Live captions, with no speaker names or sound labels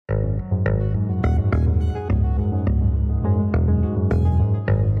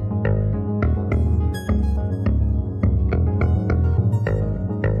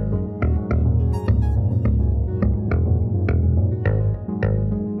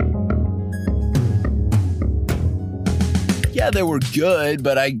Yeah, they were good,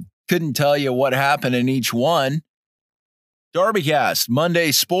 but I couldn't tell you what happened in each one. DarbyCast,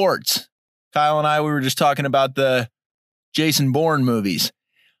 Monday Sports. Kyle and I, we were just talking about the Jason Bourne movies.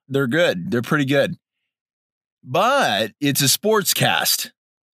 They're good. They're pretty good. But it's a sports cast.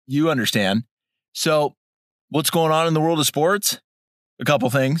 You understand. So what's going on in the world of sports? A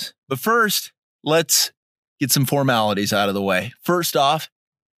couple things. But first, let's get some formalities out of the way. First off,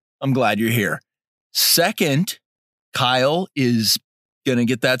 I'm glad you're here. Second, Kyle is going to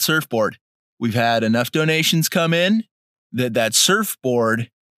get that surfboard. We've had enough donations come in that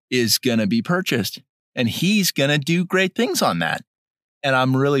surfboard is going to be purchased. And he's going to do great things on that. And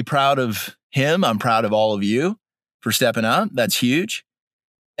I'm really proud of him. I'm proud of all of you for stepping up. That's huge.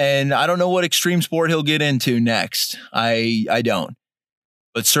 And I don't know what extreme sport he'll get into next. I don't.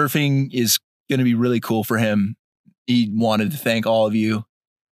 But surfing is going to be really cool for him. He wanted to thank all of you.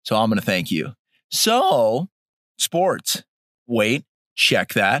 So I'm going to thank you. So, sports. Wait,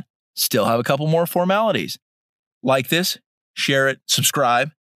 check that. Still have a couple more formalities. Like this, share it,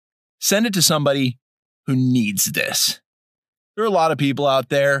 subscribe, send it to somebody who needs this. There are a lot of people out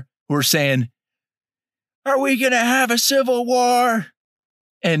there who are saying, are we going to have a civil war?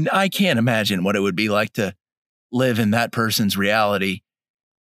 And I can't imagine what it would be like to live in that person's reality.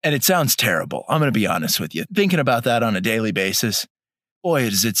 And it sounds terrible. I'm going to be honest with you. Thinking about that on a daily basis, boy,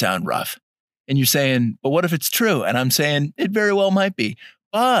 does it sound rough. And you're saying, but what if it's true? And I'm saying it very well might be.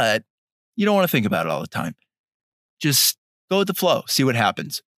 But you don't want to think about it all the time. Just go with the flow, see what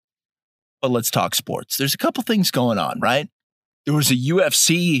happens. But let's talk sports. There's a couple things going on, right? There was a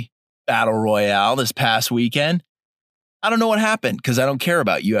UFC battle royale this past weekend. I don't know what happened because I don't care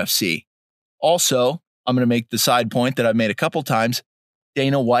about UFC. Also, I'm going to make the side point that I've made a couple times.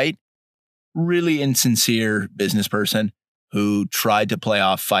 Dana White, really insincere business person who tried to play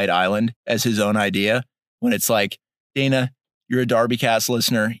off Fight Island as his own idea when it's like, Dana, you're a DarbyCast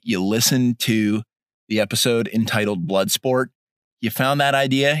listener. You listened to the episode entitled Bloodsport. You found that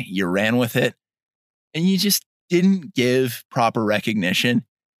idea, you ran with it, and you just didn't give proper recognition.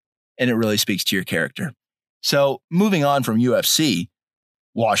 And it really speaks to your character. So moving on from UFC,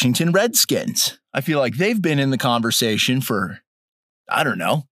 Washington Redskins. I feel like they've been in the conversation for, I don't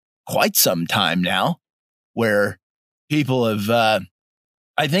know, quite some time now, where people have,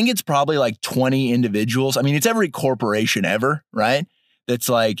 I think it's probably like 20 individuals. I mean, it's every corporation ever, right? That's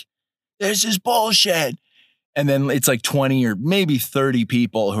like, this is bullshit. And then it's like 20 or maybe 30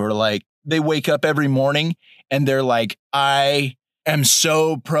 people who are like, they wake up every morning and they're like, I am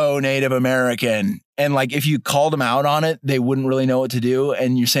so pro Native American. And like, if you called them out on it, they wouldn't really know what to do.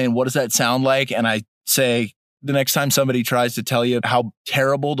 And you're saying, what does that sound like? And I say, the next time somebody tries to tell you how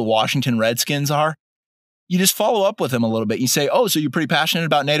terrible the Washington Redskins are, you just follow up with them a little bit. You say, oh, so you're pretty passionate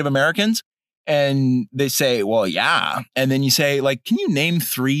about Native Americans? And they say, well, yeah. And then you say, like, can you name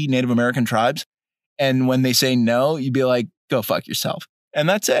 3 Native American tribes? And when they say no, you'd be like, go fuck yourself. And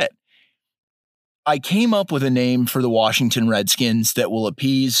that's it. I came up with a name for the Washington Redskins that will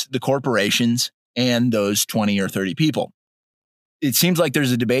appease the corporations and those 20 or 30 people. It seems like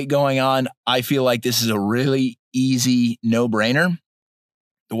there's a debate going on. I feel like this is a really easy no-brainer.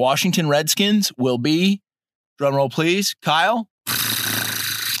 The Washington Redskins will be, drumroll please, Kyle.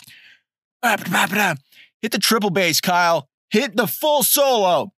 Hit the triple bass, Kyle. Hit the full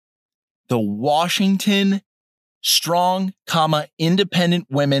solo. The Washington Strong, Independent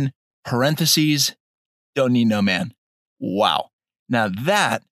Women, parentheses, don't need no man. Wow. Now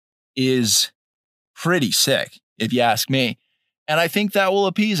that is pretty sick, if you ask me. And I think that will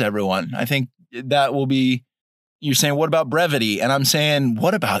appease everyone. I think that will be, you're saying, what about brevity? And I'm saying,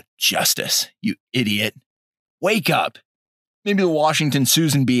 what about justice, you idiot? Wake up. Maybe the Washington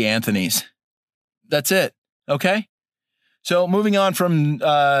Susan B. Anthony's. That's it. Okay? So moving on from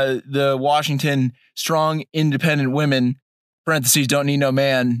the Washington Strong, Independent Women, parentheses, don't need no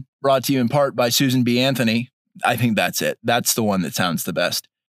man, brought to you in part by Susan B. Anthony. I think that's it. That's the one that sounds the best.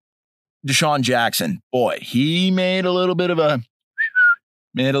 Deshaun Jackson, boy, he made a little bit of a,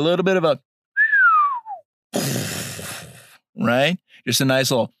 right? Just a nice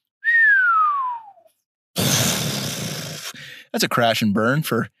little, that's a crash and burn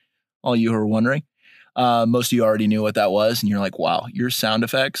for all you who are wondering. Most of you already knew what that was. And you're like, wow, your sound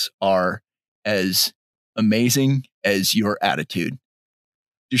effects are as amazing as your attitude.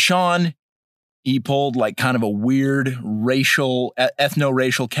 Deshaun, he pulled like kind of a weird racial,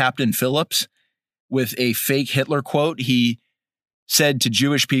 ethno-racial Captain Phillips with a fake Hitler quote. He said to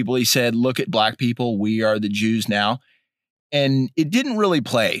Jewish people, he said, look at black people, we are the Jews now. And it didn't really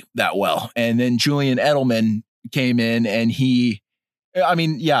play that well. And then Julian Edelman came in and he, I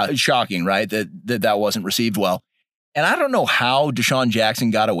mean, yeah, it's shocking, right? That wasn't received well. And I don't know how Deshaun Jackson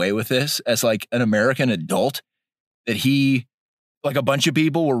got away with this as like an American adult, that he, like a bunch of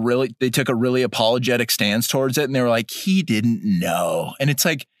people they took a really apologetic stance towards it. And they were like, he didn't know. And it's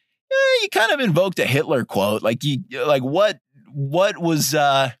like, you kind of invoked a Hitler quote. Like what was,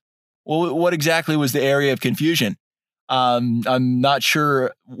 what exactly was the area of confusion? I'm not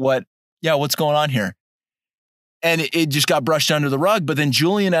sure what's going on here. And it just got brushed under the rug. But then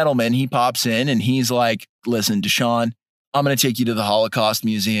Julian Edelman, he pops in and he's like, listen, Deshaun, I'm going to take you to the Holocaust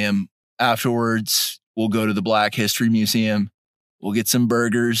Museum. Afterwards, we'll go to the Black History Museum. We'll get some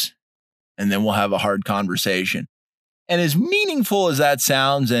burgers and then we'll have a hard conversation. And as meaningful as that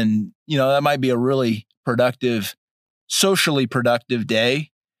sounds, and, that might be a really productive, socially productive day,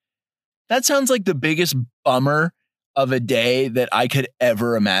 that sounds like the biggest bummer of a day that I could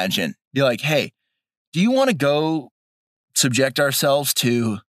ever imagine. Be like, hey, do you want to go subject ourselves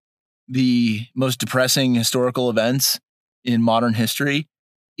to the most depressing historical events in modern history,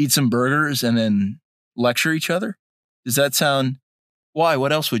 eat some burgers, and then lecture each other? Does that sound... Why?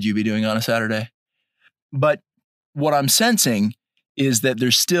 What else would you be doing on a Saturday? But what I'm sensing is that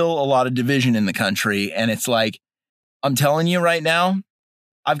there's still a lot of division in the country. And it's like, I'm telling you right now,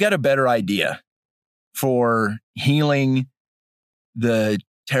 I've got a better idea for healing the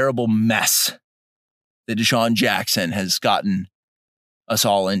terrible mess that Deshaun Jackson has gotten us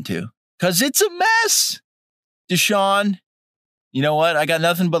all into. Because it's a mess. Deshaun, you know what? I got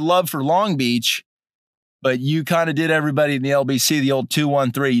nothing but love for Long Beach, but you kind of did everybody in the LBC, the old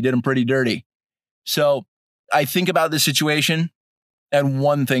 2-1-3. You did them pretty dirty. So I think about this situation and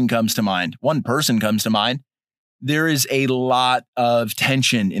one thing comes to mind. One person comes to mind. There is a lot of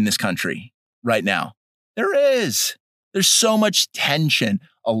tension in this country right now. There is. There's so much tension.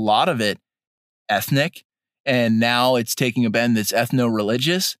 A lot of it ethnic, and now it's taking a bend that's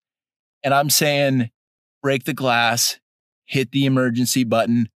ethno-religious. And I'm saying, break the glass, hit the emergency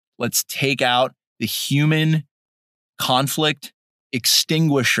button. Let's take out the human conflict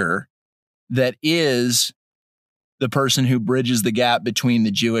extinguisher that is the person who bridges the gap between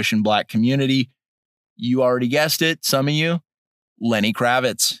the Jewish and Black community. You already guessed it, some of you, Lenny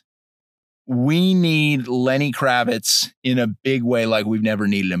Kravitz. We need Lenny Kravitz in a big way like we've never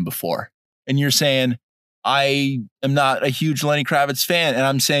needed him before. And you're saying, I am not a huge Lenny Kravitz fan. And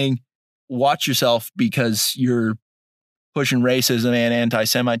I'm saying, watch yourself, because you're pushing racism and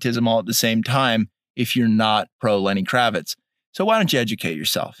anti-Semitism all at the same time if you're not pro Lenny Kravitz. So why don't you educate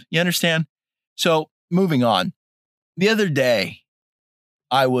yourself? You understand? So moving on. The other day,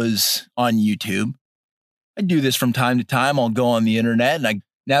 I was on YouTube. I do this from time to time. I'll go on the internet and I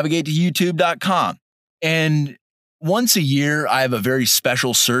navigate to youtube.com. And once a year, I have a very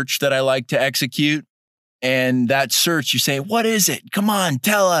special search that I like to execute. And that search, you say, what is it? Come on,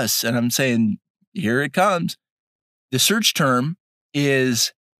 tell us. And I'm saying, here it comes. The search term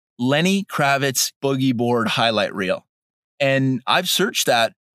is Lenny Kravitz Boogie Board Highlight Reel. And I've searched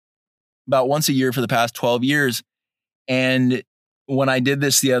that about once a year for the past 12 years. And when I did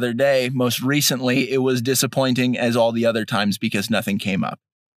this the other day, most recently, it was disappointing as all the other times because nothing came up.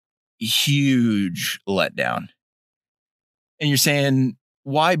 Huge letdown. And you're saying,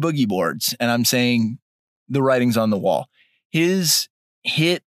 why boogie boards? And I'm saying, the writing's on the wall. His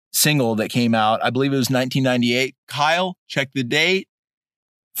hit single that came out, I believe it was 1998. Kyle, check the date.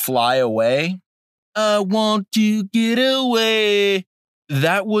 Fly Away. I want to get away.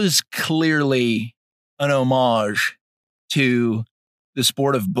 That was clearly an homage to the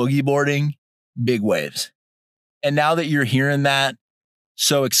sport of boogie boarding, big waves. And now that you're hearing that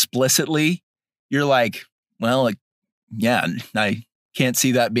so explicitly, you're like, well, yeah, I can't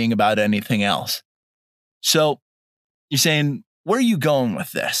see that being about anything else. So you're saying, where are you going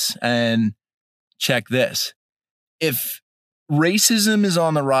with this? And check this. If racism is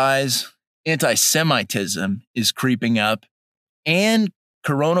on the rise, anti-Semitism is creeping up, and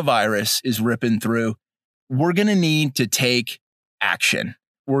coronavirus is ripping through, we're going to need to take action.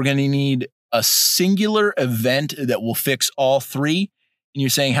 We're going to need a singular event that will fix all three. And you're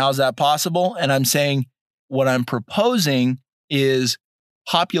saying, how's that possible? And I'm saying, what I'm proposing is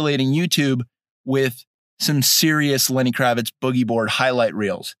populating YouTube with some serious Lenny Kravitz boogie board highlight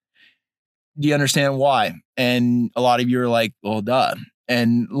reels. Do you understand why? And a lot of you are like, well, duh.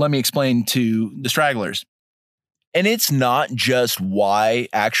 And let me explain to the stragglers. And it's not just why.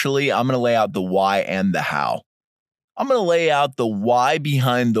 Actually, I'm going to lay out the why and the how. I'm going to lay out the why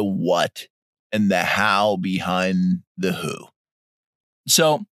behind the what and the how behind the who.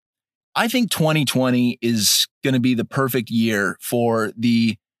 So I think 2020 is going to be the perfect year for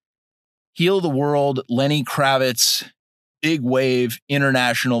the Heal the World Lenny Kravitz Big Wave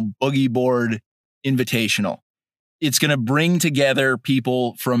International Boogie Board Invitational. It's going to bring together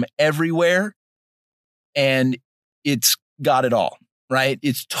people from everywhere, and it's got it all, right?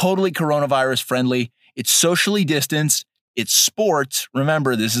 It's totally coronavirus friendly. It's socially distanced. It's sports.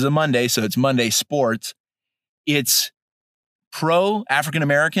 Remember, this is a Monday, so it's Monday sports. It's pro African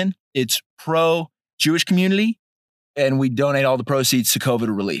American. It's pro Jewish community. And we donate all the proceeds to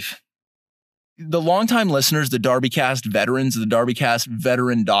COVID relief. The longtime listeners, the DarbyCast veterans, the DarbyCast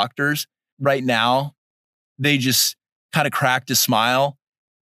veteran doctors, right now, they just kind of cracked a smile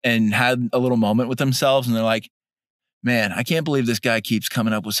and had a little moment with themselves. And they're like, man, I can't believe this guy keeps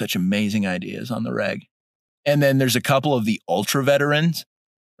coming up with such amazing ideas on the reg. And then there's a couple of the ultra veterans,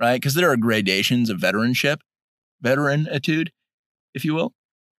 right? Because there are gradations of veteranitude, if you will,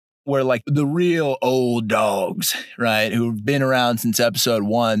 where like the real old dogs, right, who've been around since episode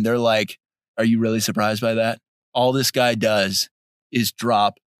 1, they're like, are you really surprised by that? All this guy does is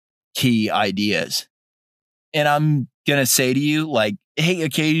drop key ideas. And I'm going to say to you, like, hey,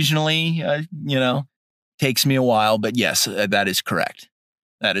 occasionally, takes me a while, but yes, that is correct.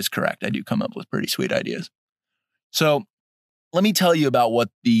 That is correct. I do come up with pretty sweet ideas. So let me tell you about what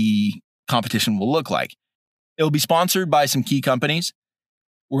the competition will look like. It'll be sponsored by some key companies.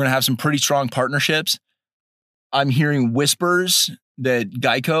 We're going to have some pretty strong partnerships. I'm hearing whispers that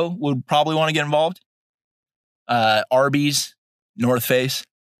Geico would probably want to get involved. Arby's, North Face,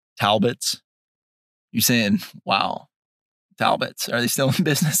 Talbot's. You're saying, wow, Talbot's, are they still in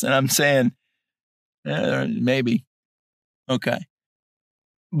business? And I'm saying, maybe. Okay.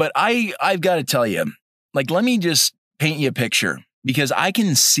 But I've got to tell you, like, let me just paint you a picture, because I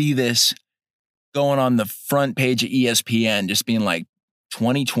can see this going on the front page of ESPN, just being like,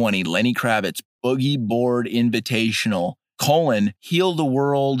 2020 Lenny Kravitz Boogie Board Invitational, heal the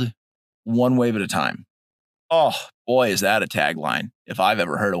world one wave at a time. Oh, boy, is that a tagline, if I've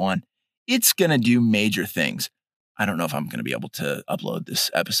ever heard of one. It's going to do major things. I don't know if I'm going to be able to upload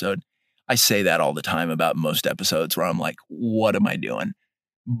this episode. I say that all the time about most episodes where I'm like, what am I doing?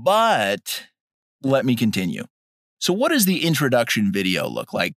 But let me continue. So what does the introduction video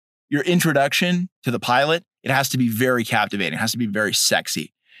look like? Your introduction to the pilot, it has to be very captivating. It has to be very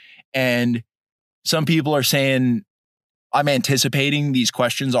sexy. And some people are saying, I'm anticipating these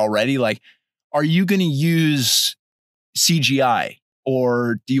questions already. Like, are you going to use CGI,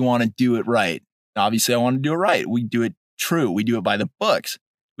 or do you want to do it right? Obviously, I want to do it right. We do it true. We do it by the books.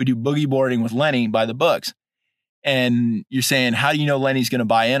 We do boogie boarding with Lenny by the books. And you're saying, how do you know Lenny's going to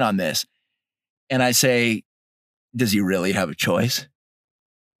buy in on this? And I say, does he really have a choice?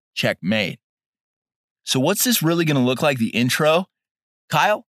 Checkmate. So what's this really going to look like? The intro?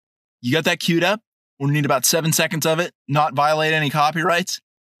 Kyle, you got that queued up? We'll need about 7 seconds of it. Not violate any copyrights.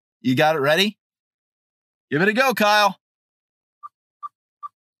 You got it ready? Give it a go, Kyle.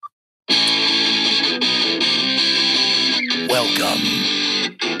 Welcome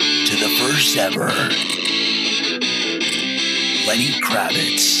to the first ever Lenny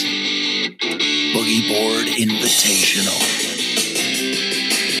Kravitz Boogie Board Invitational.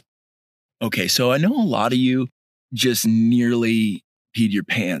 Okay, so I know a lot of you just nearly peed your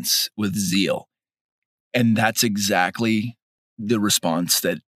pants with zeal. And that's exactly the response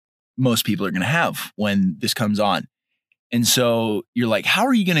that most people are going to have when this comes on. And so you're like, how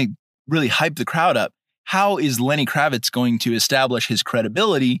are you going to really hype the crowd up? How is Lenny Kravitz going to establish his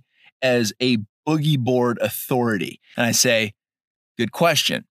credibility as a boogie board authority? And I say, good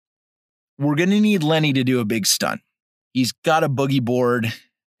question. We're going to need Lenny to do a big stunt. He's got a boogie board,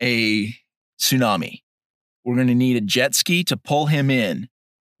 a tsunami. We're going to need a jet ski to pull him in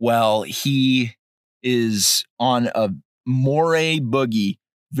while he is on a Moray boogie,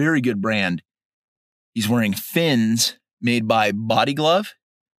 very good brand. He's wearing fins made by Body Glove,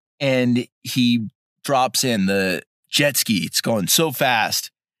 and he drops in the jet ski. It's going so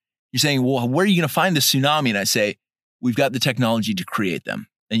fast. You're saying, well, where are you going to find the tsunami? And I say, we've got the technology to create them.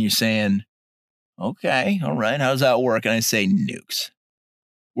 And you're saying, okay, all right, how does that work? And I say, nukes.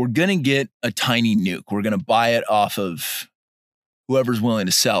 We're going to get a tiny nuke. We're going to buy it off of whoever's willing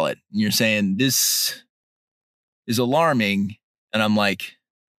to sell it. And you're saying, this is alarming. And I'm like,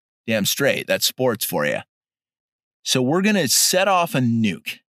 damn straight, that's sports for you. So we're going to set off a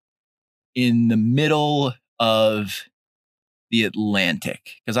nuke in the middle of the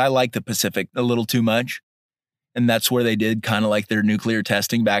Atlantic, because I like the Pacific a little too much. And that's where they did kind of like their nuclear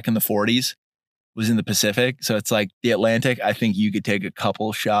testing back in the 40s, was in the Pacific. So it's like the Atlantic, I think you could take a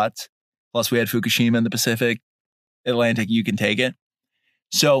couple shots. Plus we had Fukushima in the Pacific. Atlantic, you can take it.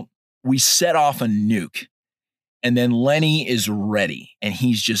 So we set off a nuke, and then Lenny is ready, and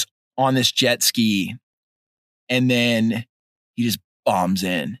he's just on this jet ski, and then he just bombs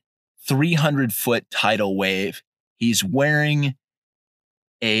in. 300-foot tidal wave He's wearing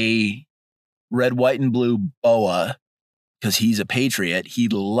a red, white, and blue boa because he's a patriot. He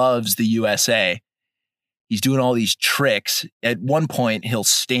loves the USA. He's doing all these tricks. At one point, he'll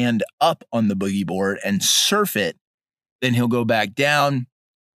stand up on the boogie board and surf it. Then he'll go back down.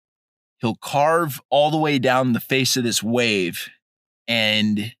 He'll carve all the way down the face of this wave.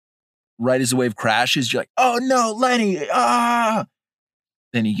 And right as the wave crashes, you're like, oh no, Lenny, ah.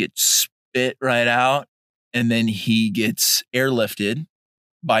 Then he gets spit right out. And then he gets airlifted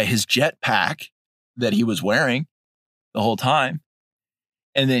by his jetpack that he was wearing the whole time.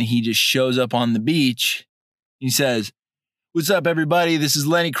 And then he just shows up on the beach. He says, what's up, everybody? This is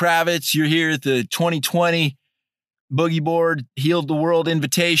Lenny Kravitz. You're here at the 2020 Boogie Board Healed the World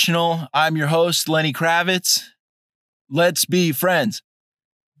Invitational. I'm your host, Lenny Kravitz. Let's be friends.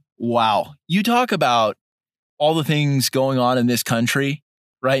 Wow. You talk about all the things going on in this country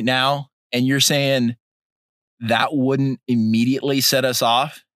right now, and you're saying that wouldn't immediately set us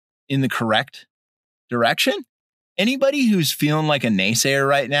off in the correct direction? Anybody who's feeling like a naysayer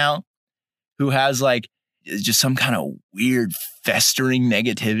right now, who has like just some kind of weird festering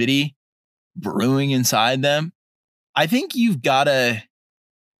negativity brewing inside them, I think you've got to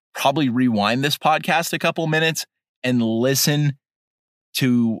probably rewind this podcast a couple minutes and listen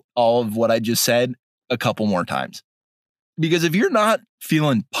to all of what I just said a couple more times. Because if you're not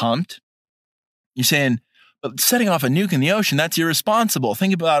feeling pumped, you're saying, but setting off a nuke in the ocean, that's irresponsible.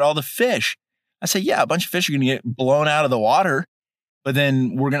 Think about all the fish. I say, yeah, a bunch of fish are going to get blown out of the water, but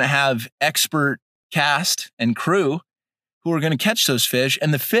then we're going to have expert cast and crew who are going to catch those fish.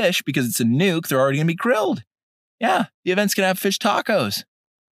 And the fish, because it's a nuke, they're already going to be grilled. Yeah, the event's going to have fish tacos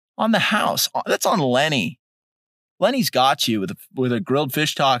on the house. That's on Lenny. Lenny's got you with a grilled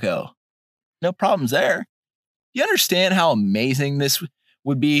fish taco. No problems there. Do you understand how amazing this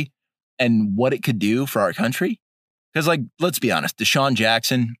would be and what it could do for our country? Because, like, let's be honest, Deshaun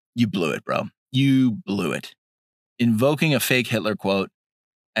Jackson, you blew it, bro. You blew it. Invoking a fake Hitler quote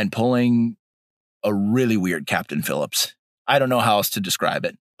and pulling a really weird Captain Phillips. I don't know how else to describe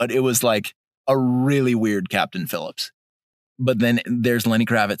it, but it was like a really weird Captain Phillips. But then there's Lenny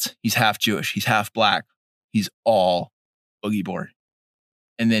Kravitz. He's half Jewish. He's half black. He's all boogie board.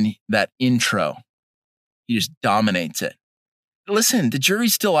 And then that intro, he just dominates it. Listen, the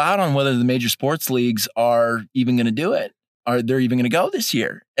jury's still out on whether the major sports leagues are even going to do it. Are they're even going to go this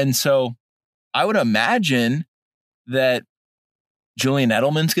year? And so I would imagine that Julian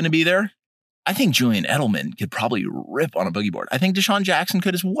Edelman's going to be there. I think Julian Edelman could probably rip on a boogie board. I think Deshaun Jackson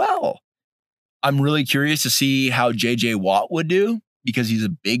could as well. I'm really curious to see how JJ Watt would do because he's a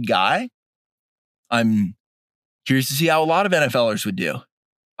big guy. I'm curious to see how a lot of NFLers would do.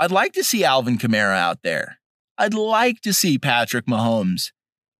 I'd like to see Alvin Kamara out there. I'd like to see Patrick Mahomes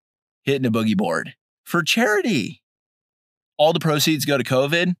hitting a boogie board for charity. All the proceeds go to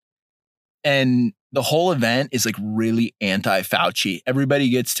COVID, and the whole event is like really anti-Fauci. Everybody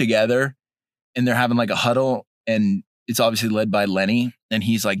gets together and they're having like a huddle, and it's obviously led by Lenny, and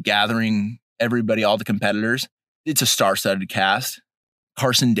he's like gathering everybody, all the competitors. It's a star-studded cast.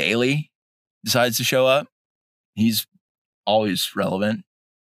 Carson Daly decides to show up. He's always relevant.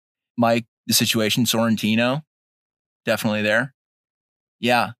 Mike, the Situation, Sorrentino, definitely there.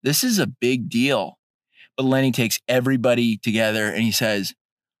 Yeah, this is a big deal. But Lenny takes everybody together and he says,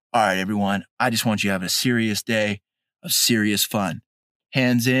 all right, everyone, I just want you to have a serious day of serious fun.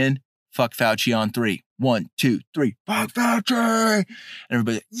 Hands in, fuck Fauci on 3. 1, 2, 3, fuck Fauci. And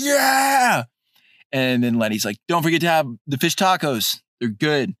everybody, yeah. And then Lenny's like, don't forget to have the fish tacos. They're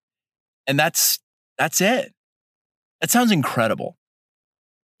good. And that's it. That sounds incredible.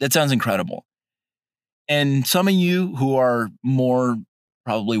 That sounds incredible. And some of you who are more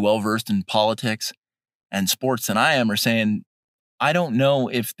probably well-versed in politics and sports than I am are saying, I don't know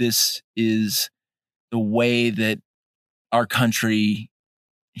if this is the way that our country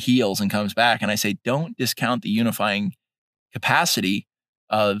heals and comes back. And I say, don't discount the unifying capacity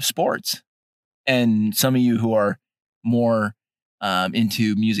of sports. And some of you who are more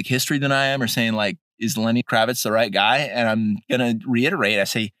into music history than I am are saying, like, is Lenny Kravitz the right guy? And I'm going to reiterate, I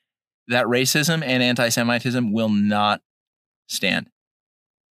say that racism and anti-Semitism will not stand.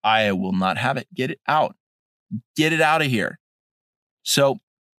 I will not have it. Get it out. Get it out of here. So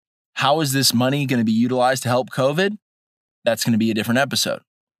how is this money going to be utilized to help COVID? That's going to be a different episode.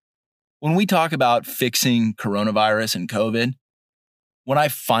 When we talk about fixing coronavirus and COVID, when I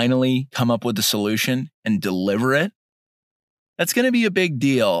finally come up with a solution and deliver it, that's going to be a big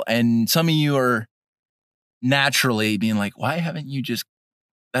deal. And some of you are naturally being like, why haven't you just,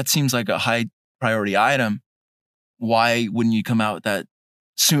 that seems like a high priority item. Why wouldn't you come out with that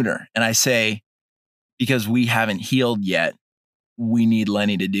sooner? And I say, because we haven't healed yet. We need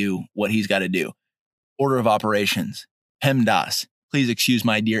Lenny to do what he's got to do. Order of operations. PEMDAS. Please excuse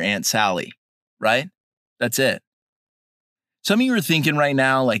my dear Aunt Sally. Right? That's it. Some of you are thinking right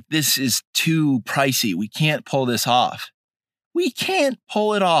now, like, this is too pricey. We can't pull this off. We can't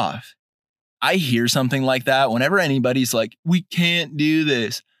pull it off. I hear something like that whenever anybody's like, we can't do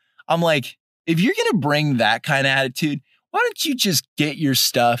this. I'm like, if you're going to bring that kind of attitude, why don't you just get your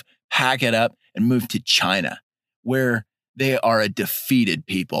stuff, pack it up, and move to China, where they are a defeated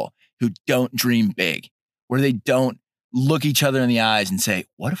people who don't dream big, where they don't look each other in the eyes and say,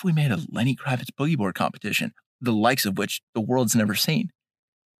 what if we made a Lenny Kravitz boogie board competition, the likes of which the world's never seen?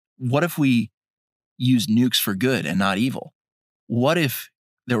 What if we use nukes for good and not evil? What if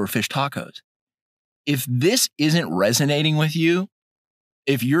there were fish tacos? If this isn't resonating with you,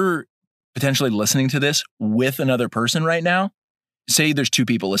 if you're potentially listening to this with another person right now, say there's two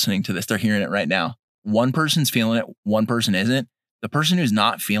people listening to this, they're hearing it right now. One person's feeling it, one person isn't. The person who's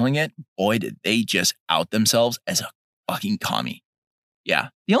not feeling it, boy, did they just out themselves as a fucking commie. Yeah.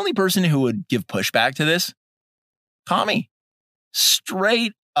 The only person who would give pushback to this, commie.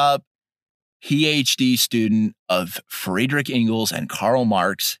 Straight up PhD student of Friedrich Engels and Karl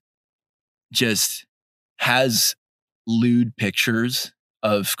Marx, just has lewd pictures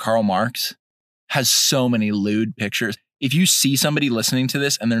of Karl Marx, has so many lewd pictures. If you see somebody listening to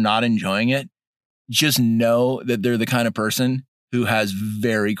this and they're not enjoying it, just know that they're the kind of person who has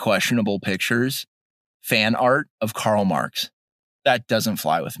very questionable pictures, fan art of Karl Marx. That doesn't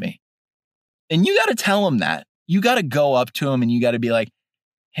fly with me. And you got to tell them that. You got to go up to them and you got to be like,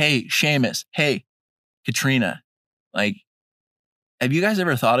 hey, Seamus, hey, Katrina, like, have you guys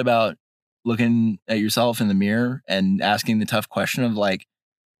ever thought about looking at yourself in the mirror and asking the tough question of like,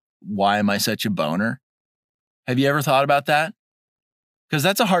 why am I such a boner? Have you ever thought about that? Because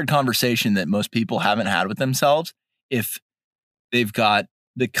that's a hard conversation that most people haven't had with themselves if they've got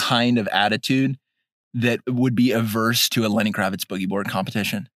the kind of attitude that would be averse to a Lenny Kravitz boogie board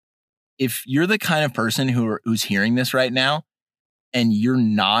competition. If you're the kind of person who's hearing this right now and you're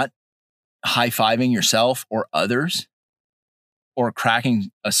not high-fiving yourself or others or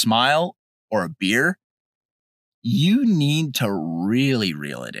cracking a smile or a beer, you need to really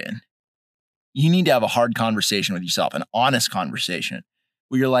reel it in. You need to have a hard conversation with yourself, an honest conversation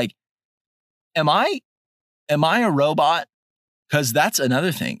where you're like, am I a robot? Because that's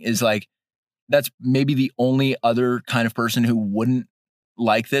another thing is like, that's maybe the only other kind of person who wouldn't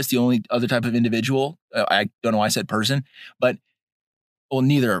like this, the only other type of individual. I don't know why I said person, but well,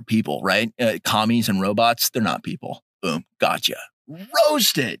 neither are people, right? Commies and robots, they're not people. Boom, gotcha.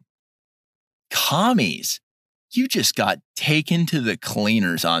 Roasted. Commies. You just got taken to the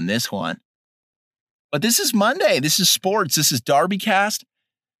cleaners on this one. But this is Monday. This is sports. This is DarbyCast.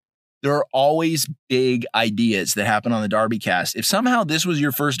 There are always big ideas that happen on the DarbyCast. If somehow this was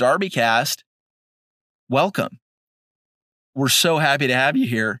your first DarbyCast, welcome. We're so happy to have you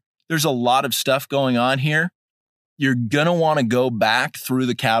here. There's a lot of stuff going on here. You're going to want to go back through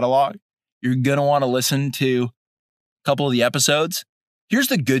the catalog. You're going to want to listen to a couple of the episodes. Here's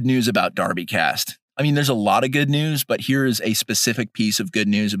the good news about DarbyCast. I mean, there's a lot of good news, but here is a specific piece of good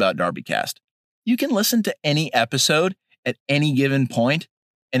news about DarbyCast. You can listen to any episode at any given point,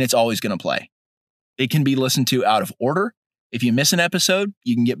 and it's always going to play. It can be listened to out of order. If you miss an episode,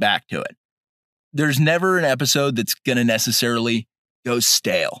 you can get back to it. There's never an episode that's going to necessarily go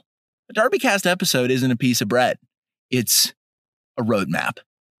stale. A DarbyCast episode isn't a piece of bread. It's a roadmap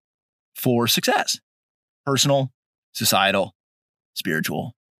for success. Personal, societal,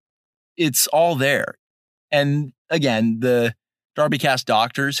 spiritual. It's all there. And again, the DarbyCast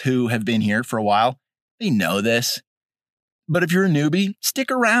doctors who have been here for a while, they know this. But if you're a newbie,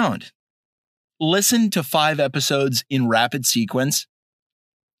 stick around. Listen to 5 episodes in rapid sequence,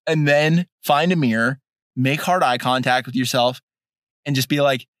 and then find a mirror, make hard eye contact with yourself, and just be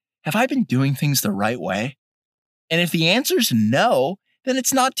like, have I been doing things the right way? And if the answer's no, then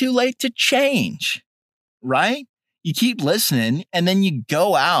it's not too late to change, right? You keep listening, and then you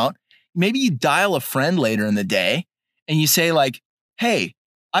go out. Maybe you dial a friend later in the day, and you say like, hey,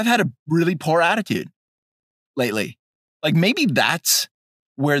 I've had a really poor attitude lately. Like maybe that's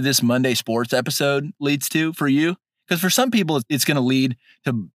where this Monday sports episode leads to for you. Because for some people, it's going to lead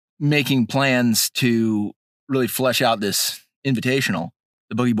to making plans to really flesh out this invitational,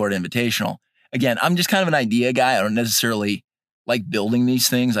 the Boogie Board Invitational. Again, I'm just kind of an idea guy. I don't necessarily like building these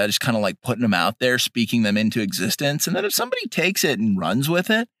things. I just kind of like putting them out there, speaking them into existence. And then if somebody takes it and runs with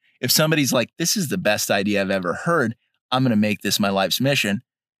it, if somebody's like, this is the best idea I've ever heard, I'm going to make this my life's mission.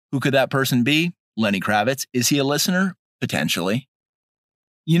 Who could that person be? Lenny Kravitz. Is he a listener? Potentially.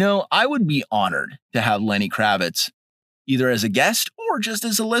 You know, I would be honored to have Lenny Kravitz either as a guest or just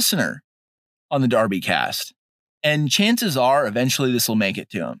as a listener on the DarbyCast. And chances are eventually this will make it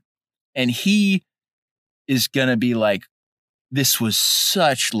to him. And he is going to be like, this was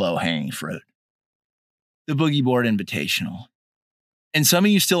such low-hanging fruit. The Boogie Board Invitational. And some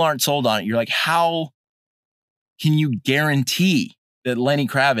of you still aren't sold on it. You're like, how can you guarantee that Lenny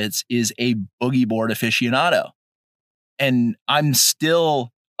Kravitz is a Boogie Board aficionado? And I'm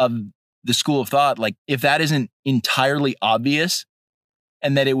still of the school of thought, like, if that isn't entirely obvious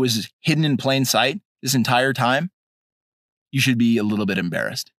and that it was hidden in plain sight this entire time, you should be a little bit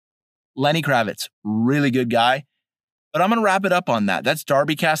embarrassed. Lenny Kravitz, really good guy. But I'm going to wrap it up on that. That's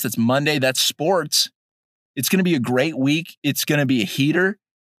DarbyCast. That's Monday. That's sports. It's going to be a great week. It's going to be a heater.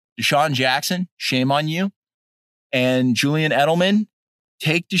 Deshaun Jackson, shame on you. And Julian Edelman,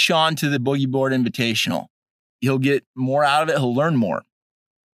 take Deshaun to the Boogie Board Invitational. He'll get more out of it. He'll learn more.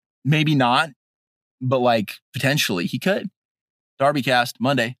 Maybe not, but like potentially he could. DarbyCast,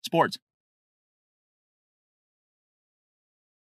 Monday, sports.